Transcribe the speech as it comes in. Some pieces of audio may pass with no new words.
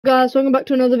Guys, welcome back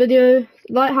to another video.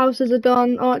 Lighthouses are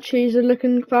done, Archies are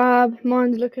looking fab,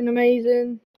 mine's looking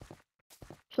amazing.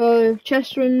 So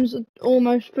chest rooms are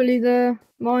almost fully there.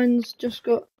 Mine's I just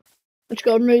got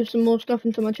to move some more stuff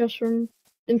into my chest room,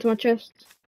 into my chest.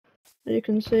 As you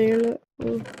can see, look,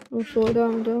 all sorted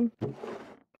out and done.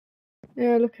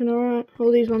 Yeah, looking alright.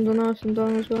 All these ones are nice and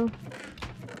done as well.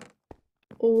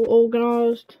 All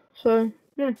organised. So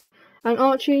yeah. And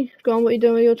Archie, go on, what are you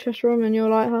doing with your chest room and your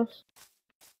lighthouse?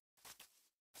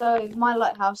 So my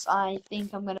lighthouse, I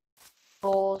think I'm gonna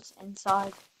put doors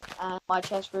inside, and my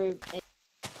chest room is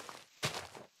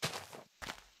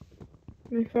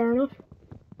Fair enough.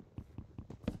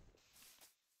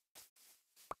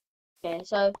 okay.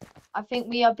 So I think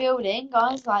we are building,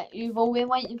 guys, like you've all been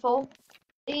waiting for,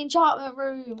 the enchantment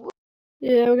room.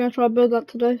 Yeah, we're gonna try to build that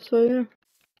today, so yeah.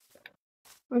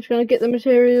 I'm just gonna get the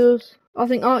materials. I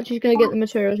think Archie's gonna get the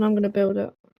materials and I'm gonna build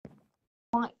it.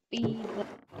 Might be the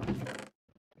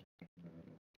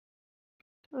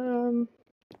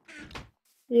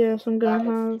Yes, I'm gonna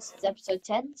have. this is episode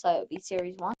 10, so it'll be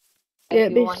series 1. Yeah,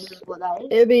 If you're wondering what that is,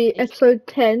 it'll be episode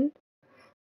 10.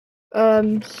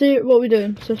 What are we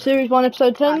doing? So series 1,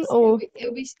 episode 10, or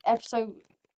it'll be episode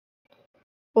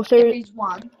series? series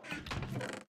 1,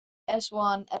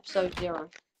 S1, episode 0.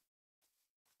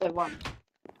 So 1.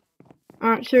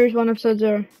 Alright, series 1, episode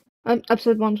 0.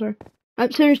 Episode 1, sorry.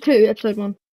 Series 2, episode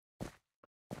 1.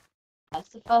 That's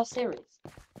the first series.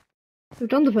 We've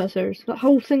done the first series. That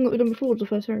whole thing that we've done before was the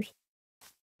first series.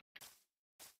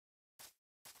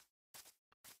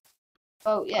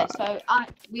 Oh yeah, so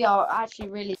we are actually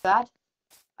really glad,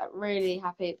 really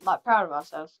happy, like proud of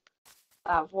ourselves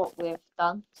of what we've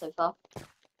done so far.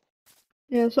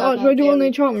 Yeah, so Archie, where do you want the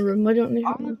enchantment room? Where do you want the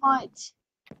enchantment room? I might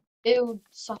build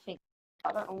something.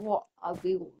 I don't know what I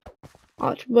will.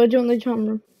 Archie, where do you want the enchantment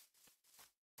room?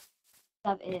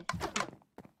 Have it here.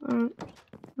 Alright.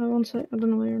 One sec, I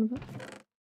don't know what you're on about.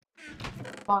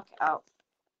 Mark it out.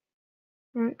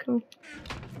 Alright, cool.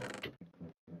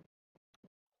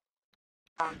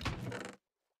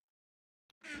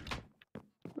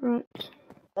 Right.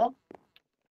 There?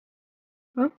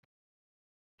 Huh?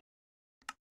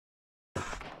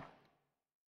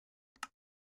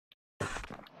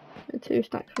 The 2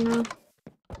 stacks for now.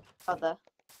 Oh, there.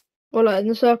 Or like in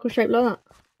the circle shape like that?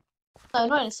 No,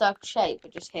 not in a circle shape,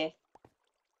 but just here.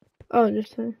 Oh,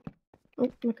 just here. Oh,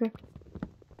 okay.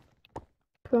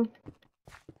 Cool.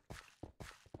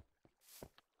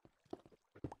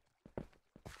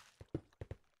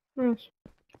 Nice.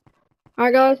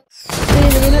 Alright guys, see you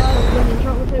in a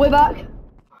minute. We're back.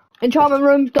 Enchantment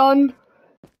room's done.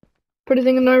 Pretty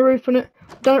thing and no roof on it.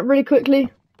 Done it really quickly.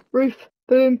 Roof,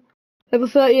 boom. Level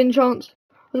 30 enchants.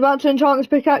 I was about to enchant this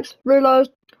pickaxe,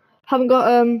 realised haven't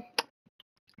got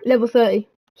level 30.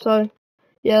 So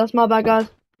yeah, that's my bad guys.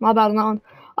 My bad on that one.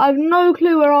 I have no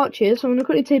clue where Archie is, so I'm gonna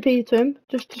quickly TP to him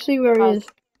just to see where he is.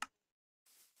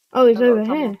 Oh, he's over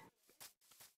here.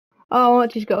 Oh,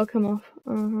 Archie's gotta come off.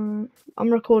 I'm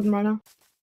recording right now.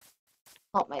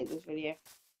 Not made this video.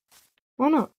 Why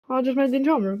not? I just made the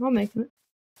enchantment room. I'm making it.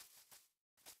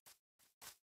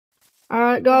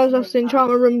 Alright guys, that's the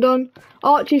enchantment room done.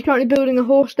 Archie's currently building a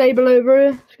horse stable over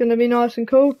here. It's going to be nice and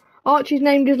cool. Archie's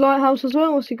named his lighthouse as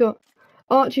well. What's he got?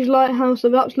 Archie's lighthouse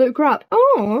of absolute crap.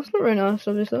 Oh, that's not very nice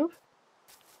of yourself.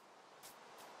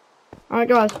 Alright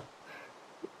guys.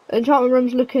 Enchantment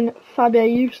room's looking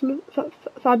fabulous.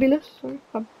 Fabulous? Sorry.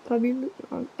 Fabulous?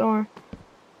 Oh, don't worry.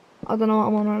 I don't know what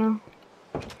I'm on right now.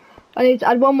 I need to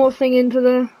add one more thing into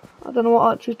there. I don't know what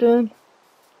Archie's doing.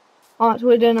 Alright, so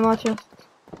we're doing in my chest.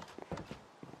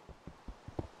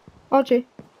 Archie?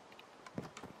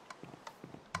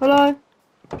 Hello?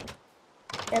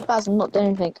 Yeah, Baz, I'm not doing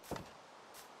anything.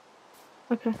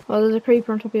 Okay, well there's a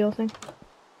creeper on top of your thing.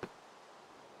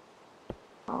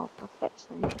 Oh,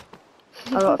 perfection.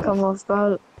 I gotta come off,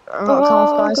 bro. I gotta come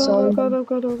off, guys. Oh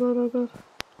god.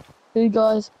 You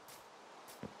guys.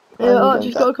 Yeah,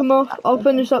 Archie's gotta come off. I'll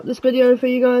finish up this video for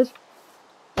you guys.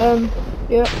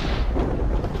 Yeah.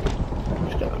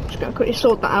 Just gonna quickly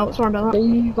sort that out, sorry about that.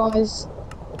 You guys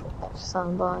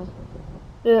stand by.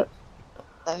 Yeah.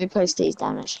 Let me place these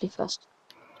down actually first.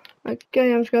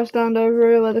 Okay, I'm just gonna stand over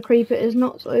here where the creeper is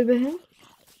not over here.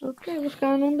 Okay, what's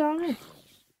going on down here?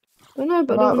 Don't know,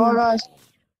 but Right, guys.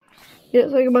 Yeah,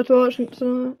 say goodbye to Archie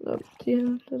tonight.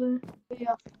 Yeah, today.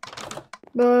 Yeah.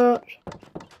 But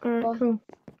alright, cool.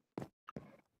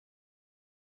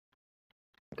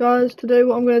 Guys, today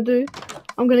what I'm gonna do,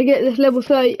 I'm gonna get this level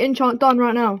 30 enchant done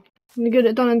right now. I'm gonna get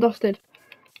it done and dusted.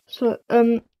 So,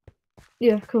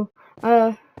 yeah, cool.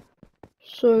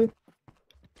 So,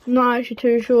 not actually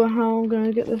too sure how I'm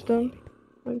gonna get this done.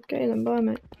 Okay then, bye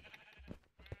mate.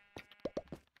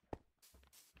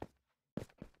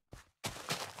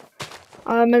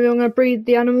 Maybe I'm gonna breed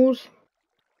the animals.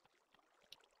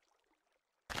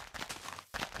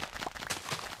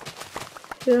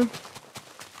 Yeah.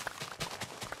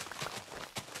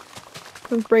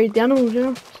 And breed the animals,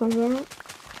 yeah. Sounds alright.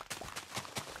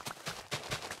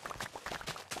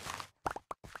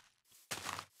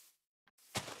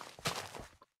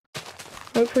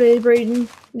 Hopefully breeding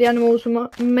the animals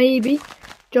will maybe,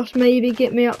 just maybe,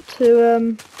 get me up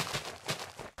to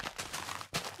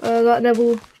that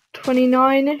level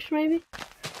 29-ish maybe?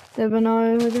 Never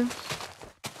know, I guess.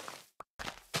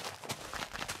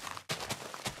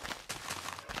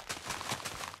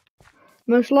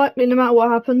 Most likely, no matter what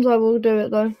happens, I will do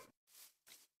it though.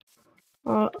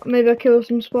 Maybe I kill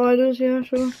some spiders, yeah,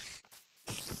 sure.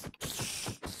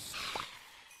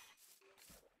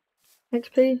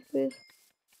 XP, please.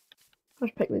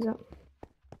 Let's pick these up.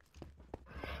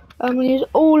 I'm gonna use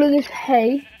all of this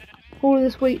hay, all of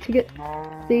this wheat to get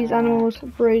these animals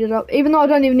breeded up. Even though I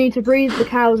don't even need to breed the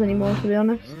cows anymore, to be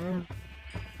honest.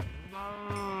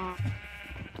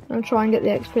 I'll try and get the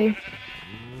XP.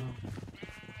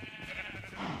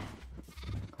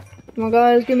 Come on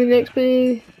guys, give me the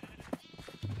XP.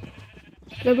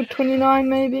 Level 29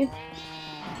 maybe.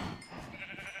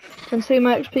 Can see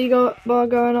my XP bar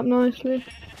going up nicely.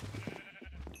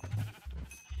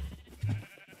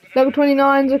 Level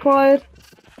 29's acquired.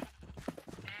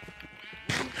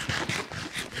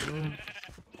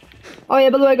 Oh yeah,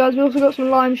 by the way guys, we also got some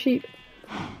lime sheep.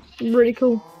 Really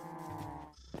cool.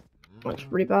 That's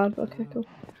really bad, but okay, cool.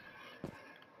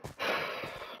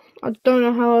 I don't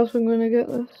know how else I'm gonna get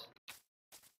this.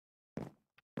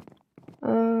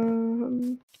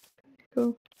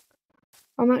 Cool.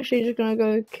 I'm actually just gonna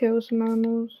go kill some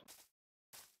animals.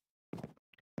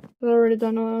 But I really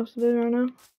don't know what else to do right now.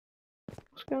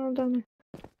 What's going on down there?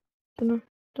 Don't know.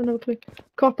 Don't have a clue.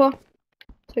 Copper.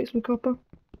 Take some copper.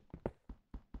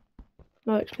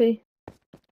 No XP.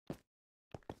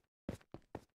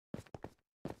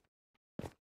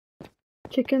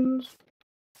 Chickens.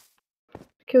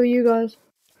 Kill you guys.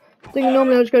 I think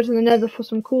normally I'll just go to the nether for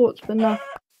some quartz, but no.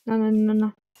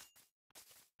 No.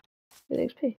 Get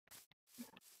XP.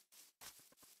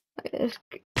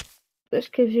 This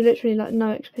gives you literally like no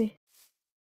XP.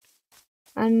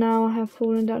 And now I have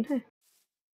fallen down here.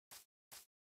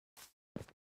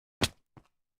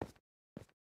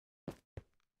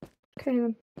 Okay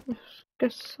then.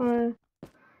 Guess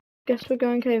we're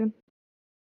going caving.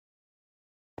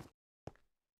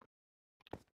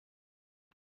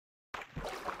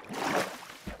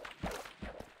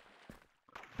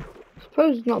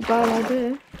 Suppose it's not a bad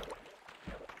idea.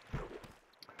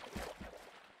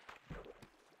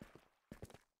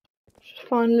 Just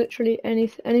find literally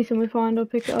anything we find, I'll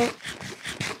pick it up.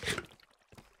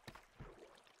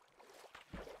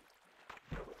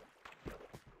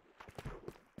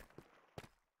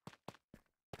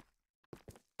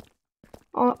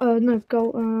 No,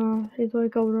 gold, here's my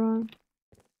gold iron.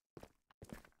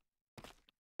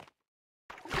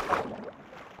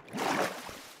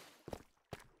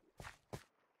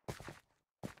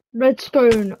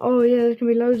 Redstone! Oh yeah, there's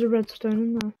gonna be loads of redstone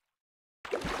in there.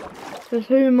 Because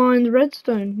who mines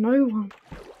redstone? No one.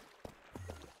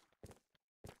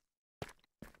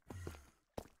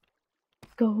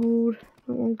 Gold.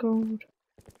 I want gold.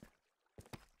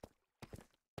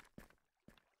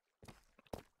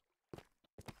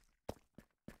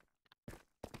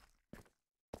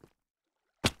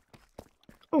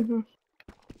 Oh nice.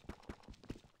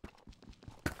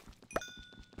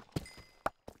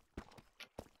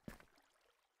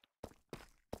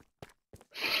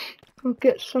 We'll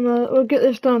get some. We'll get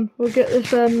this done. We'll get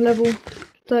this level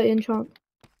 30 enchant.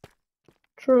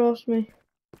 Trust me.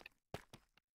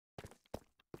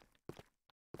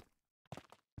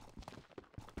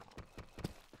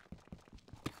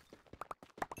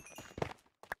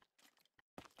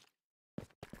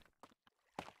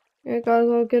 Yeah, guys,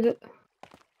 I'll get it.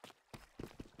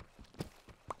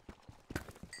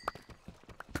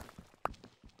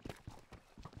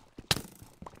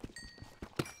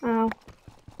 Ow.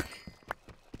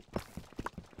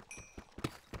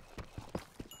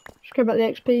 Just care about the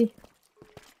XP.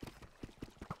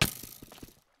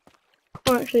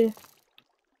 Oh, actually.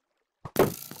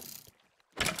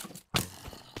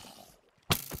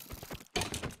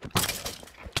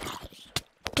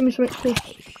 Give me some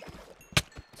XP.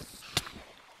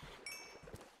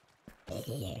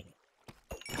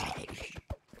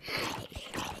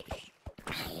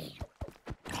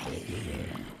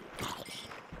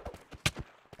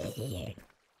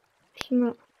 Some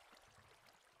that.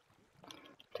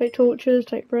 Take torches,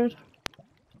 take bread.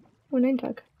 Oh, name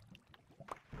tag.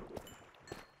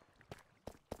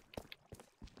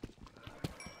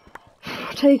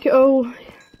 take it all.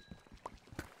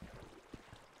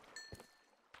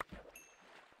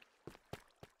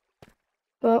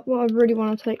 But what I really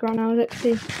want to take right now is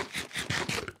XP.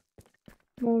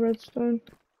 More redstone.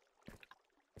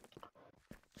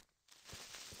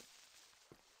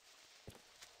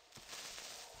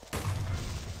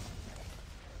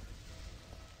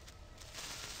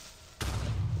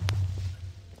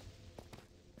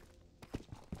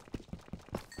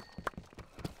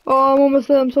 Oh, I'm almost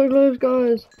there. I'm so close,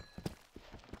 guys.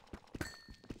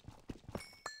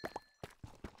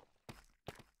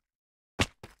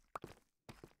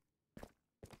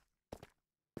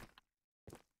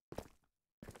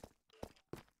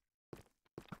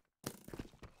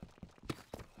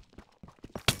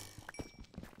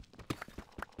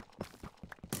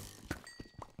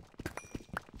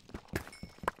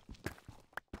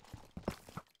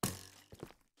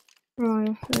 Oh,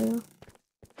 yeah, yeah.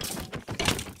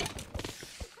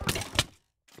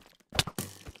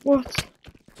 What?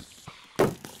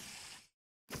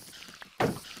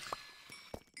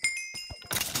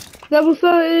 Level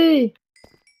 30!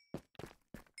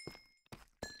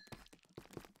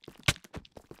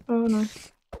 Oh no.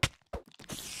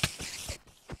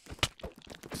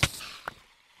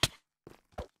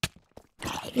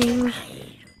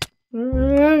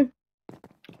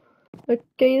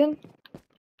 Okay then.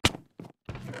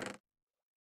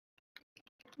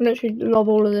 I literally love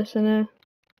all of this in here.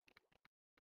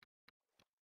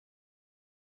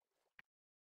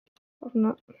 Other than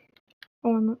that.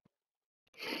 Oh, I'm not.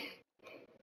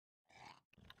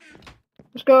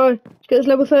 Let's go. Let's get this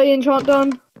level 30 enchant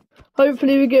done.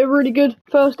 Hopefully we get a really good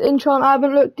first enchant. I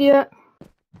haven't looked yet.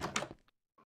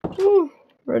 Ooh,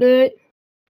 ready.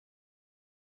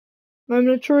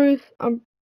 Moment of truth.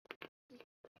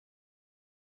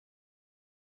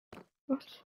 What?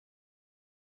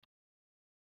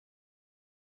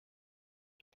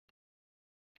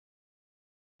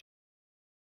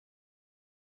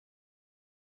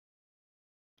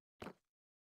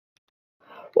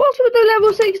 What's with the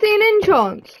level 16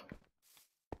 enchants?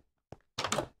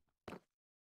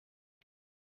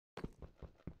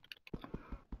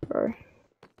 Bro.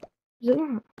 Is it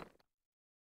that?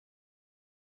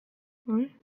 No.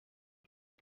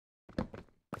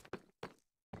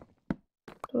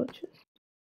 Torches.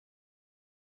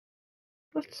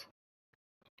 What?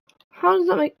 How does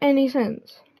that make any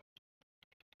sense?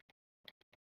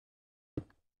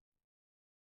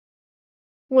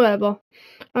 Whatever.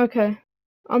 Okay.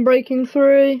 I'm breaking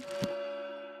 3.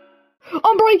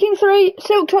 I'm breaking 3.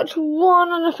 Silk touch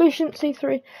 1 and efficiency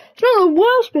 3. It's not the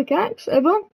worst pickaxe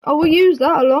ever. I will use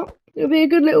that a lot. It'll be a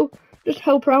good little just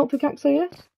helper out pickaxe, I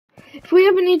guess. If we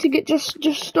ever need to get just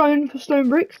stone for stone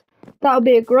bricks, that'll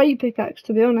be a great pickaxe,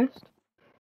 to be honest.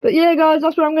 But yeah, guys,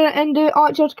 that's where I'm gonna end it.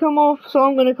 Archie has to come off, so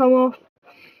I'm gonna come off.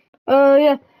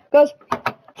 Yeah, guys,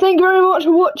 thank you very much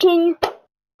for watching.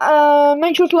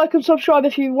 Make sure to like and subscribe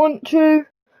if you want to.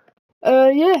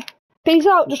 Yeah, peace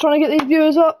out. Just trying to get these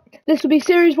viewers up. This will be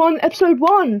series 1, episode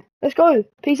 1. Let's go.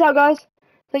 Peace out, guys.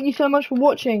 Thank you so much for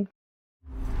watching.